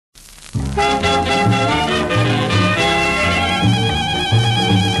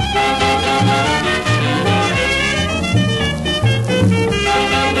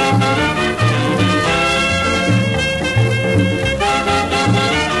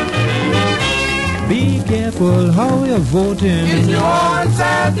Careful how you're voting. If you want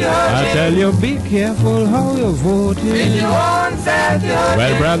self-judging, I tell you, be careful how you're voting. if you want self-judging,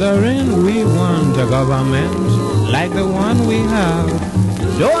 Well, brethren, we want a government like the one we have.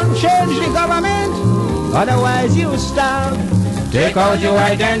 Don't change the government, otherwise you starve. Take out your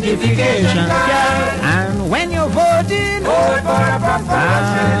identification card, and when you're voting, vote for a proper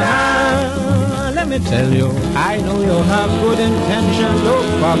let me tell you, I know you have good intentions. Don't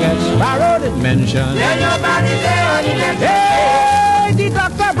forget Sparrow did mention. Let your body say on election Hey, the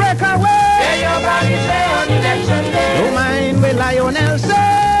doctor break away. Let your body say on election day. Don't mind with Lionel say.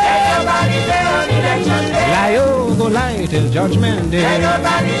 Let your body say on election day. Lio go lie till judgment day. Let your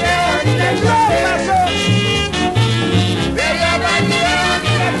body say on election day. Let your body say on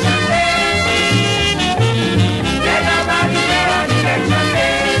election day.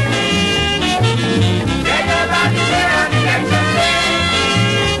 Let your body say on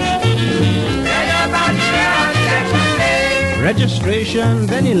election day. Registration,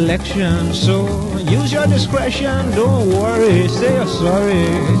 then election. So use your discretion. Don't worry, say you're sorry.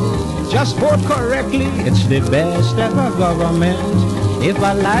 Just vote correctly. It's the best ever government. If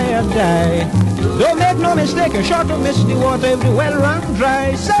a liar die, don't make no mistake. You're sure to miss the water if the well run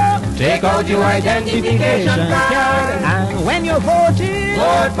dry. So take out your identification card, and when you're voting,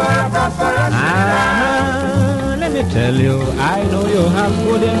 vote for a proper let me tell you, I know you have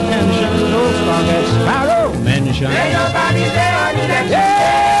good intentions. Don't forget Sparrow mention. Let your body say on election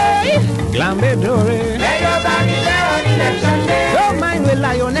Hey, Glambedore. Let your body say on election day. Don't mind with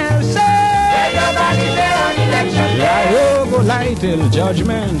Lionel say. Let your body say on election day. Lio go lie till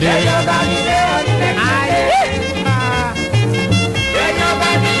judgment day. Let your body say on election day. Let your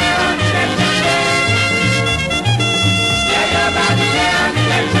body say on election day. Let your body say on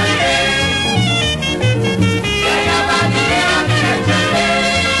election day. Let your body say on election day.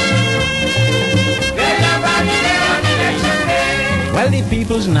 Let your body say on election day. Well, the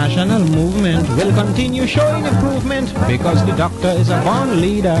People's National Movement will continue showing improvement because the doctor is a born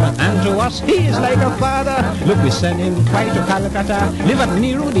leader, and to us he is like a father. Look, we send him quite to Calcutta, live at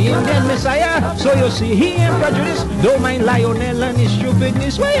Nehru, the Indian Messiah. So you see, he ain't prejudiced. Don't mind Lionel and his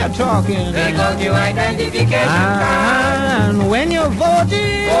stupidness. Why you talking? Take out your identification card. And when you're voting,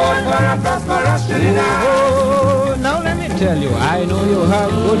 Vote for a prosperous Trinidad. oh, now let me tell you, I know you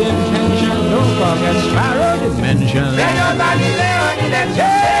have good intention. Don't forget Sparrow did mention. Let your body say on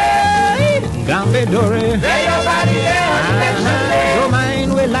election day. Gambedore. Let your body say on election day. Don't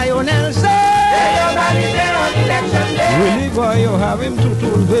mind with Lionel say. Let your body say on election day. Really, boy, you have him to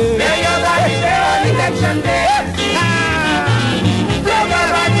tool.